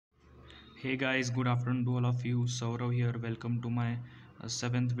Hey guys, good afternoon to all of you. Saurav here. Welcome to my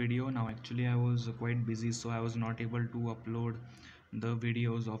seventh video. Now, actually, I was quite busy, so I was not able to upload the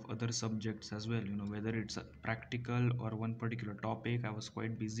videos of other subjects as well. Whether it's a practical or one particular topic, I was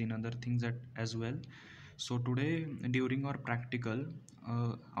quite busy in other things as well. So, today, during our practical,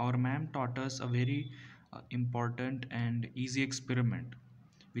 our ma'am taught us a very important and easy experiment,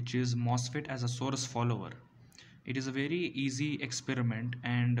 which is MOSFET as a source follower. It is a very easy experiment,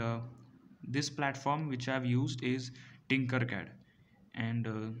 and this platform which I have used is Tinkercad,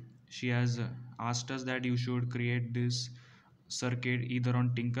 and she has asked us that you should create this circuit either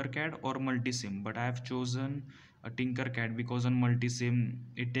on Tinkercad or multisim, but I have chosen a Tinkercad because on multisim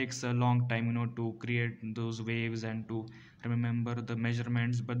it takes a long time to create those waves and to remember the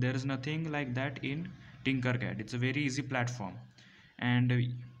measurements, but there is nothing like that in Tinkercad. It's a very easy platform,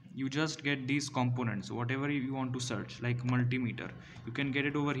 and you just get these components whatever you want to search, like multimeter. You can get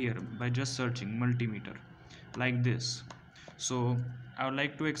it over here by just searching multimeter like this. So I would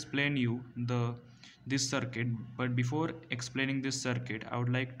like to explain you this circuit, but before explaining this circuit I would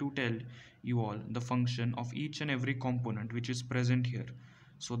like to tell you all the function of each and every component which is present here.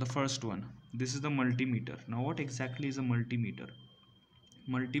 So the first one, this is the multimeter. Now what exactly is a multimeter?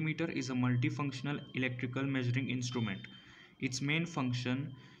 Multimeter is a multifunctional electrical measuring instrument. Its main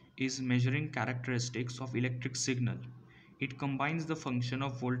function is measuring characteristics of electric signal. It combines the function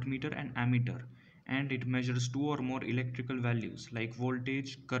of voltmeter and ammeter, and it measures two or more electrical values like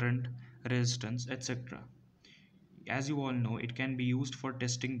voltage, current, resistance, etc. As you all know, it can be used for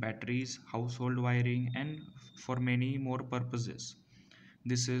testing batteries, household wiring, and for many more purposes.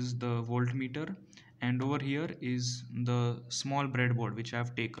 This is the voltmeter, and over here is the small breadboard which I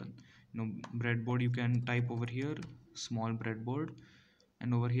have taken. Breadboard, you can type over here small breadboard,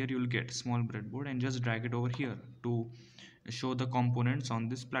 and over here you will get small breadboard, and just drag it over here to show the components on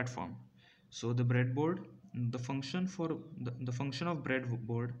this platform. So the breadboard, the function of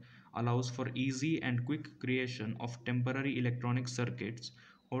breadboard allows for easy and quick creation of temporary electronic circuits,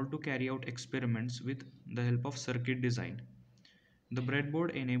 or to carry out experiments with the help of circuit design. The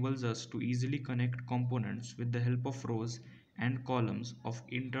breadboard enables us to easily connect components with the help of rows and columns of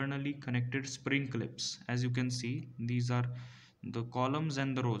internally connected spring clips. As you can see, these are the columns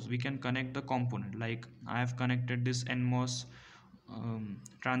and the rows. We can connect the component, like I have connected this NMOS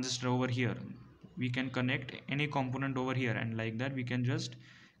transistor over here. We can connect any component over here, and like that we can just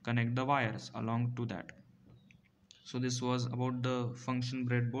connect the wires along to that. So this was about the function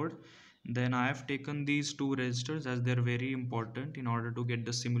breadboard. Then I have taken these two resistors as they're very important in order to get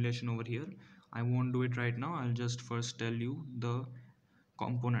the simulation over here. I won't do it right now. I'll just first tell you the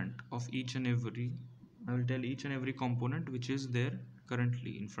component of each and every. I will tell each and every component which is there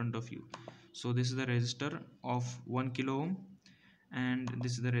currently in front of you. So this is the resistor of 1 kilo ohm, and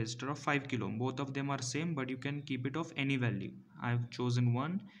this is the resistor of 5 kilo ohm. Both of them are same, but you can keep it of any value. I have chosen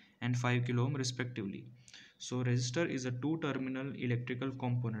 1 and 5 kilo ohm respectively. So resistor is a two-terminal electrical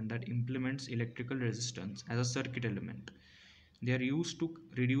component that implements electrical resistance as a circuit element. They are used to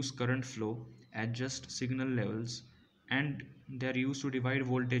reduce current flow, adjust signal levels, and they are used to divide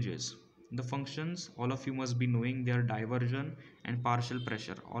voltages. The functions all of you must be knowing, they are diversion and partial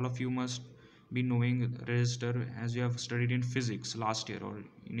pressure. All of you must be knowing resistor as you have studied in physics last year or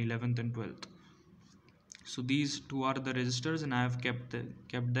in 11th and 12th. So these two are the resistors, and I have kept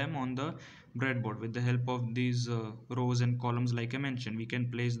them on the breadboard. With the help of these rows and columns, like I mentioned, we can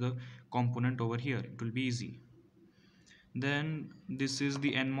place the component over here. It will be easy. Then this is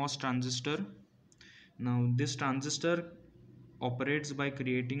the NMOS transistor. Now this transistor operates by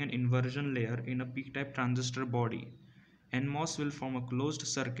creating an inversion layer in a p-type transistor body. NMOS will form a closed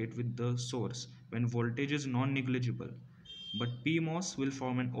circuit with the source when voltage is non-negligible, but PMOS will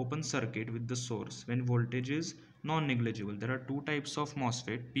form an open circuit with the source when voltage is non-negligible. There are two types of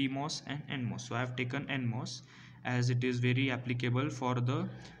MOSFET, PMOS and NMOS. So I have taken NMOS as it is very applicable for the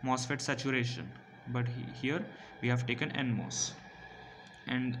MOSFET saturation, but here we have taken NMOS.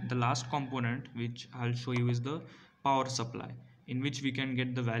 And the last component which I'll show you is the power supply, in which we can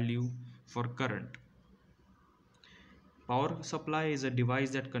get the value for current. Power supply is a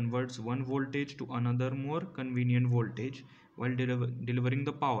device that converts one voltage to another more convenient voltage while delivering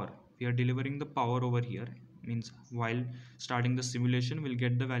the power. We are delivering the power over here, means while starting the simulation we'll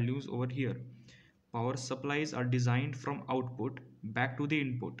get the values over here. Power supplies are designed from output back to the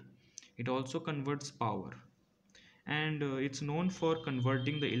input. It also converts power, and it's known for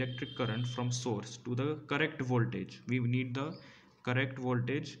converting the electric current from source to the correct voltage. We need the correct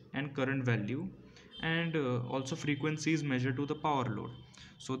voltage and current value, and also frequency is measured to the power load.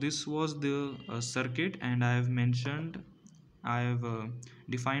 So this was the circuit, and I have mentioned I have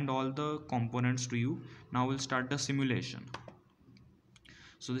defined all the components to you. Now we'll start the simulation.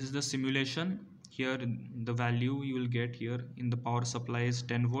 So this is the simulation. Here the value you will get here in the power supply is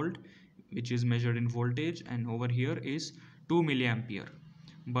 10 volt, which is measured in voltage, and over here is 2 milliampere.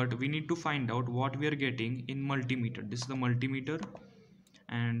 But we need to find out what we are getting in multimeter. This is the multimeter,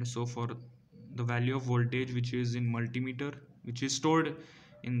 and so for the value of voltage which is in multimeter, which is stored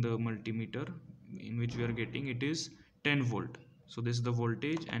in the multimeter in which we are getting, it is 10 volt. So this is the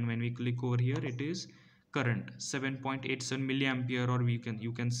voltage, and when we click over here, it is current 7.87 milliampere, or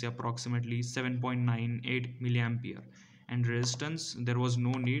you can say approximately 7.98 milliampere. And resistance, there was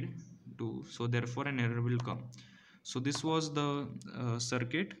no need to, so therefore an error will come. So this was the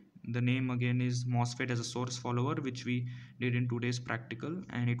circuit. The name again is MOSFET as a source follower, which we did in today's practical,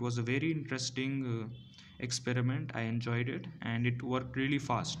 and it was a very interesting experiment. I enjoyed it, and it worked really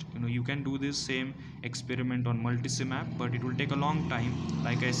fast. You can do this same experiment on multisim app, but it will take a long time.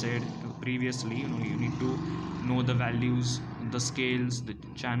 Like I said previously, you need to know the values, the scales, the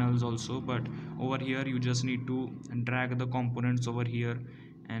channels also. But over here you just need to drag the components over here,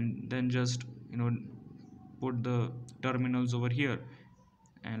 and then just put the terminals over here.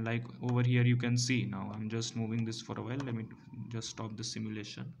 And like over here you can see, now I'm just moving this for a while. Let me just stop the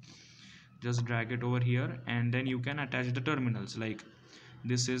simulation. Just drag it over here, and then you can attach the terminals. Like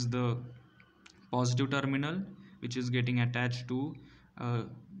this is the positive terminal, which is getting attached to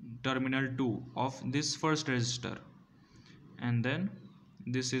terminal 2 of this first resistor, and then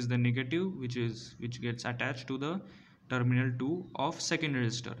this is the negative, which gets attached to the terminal 2 of second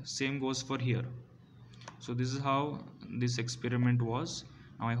resistor. Same goes for here. So this is how this experiment was.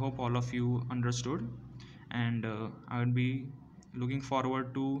 Now I hope all of you understood, and I will be looking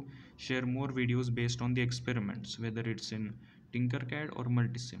forward to share more videos based on the experiments, whether it's in Tinkercad or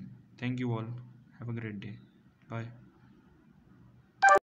Multisim. Thank you all. Have a great day. Bye.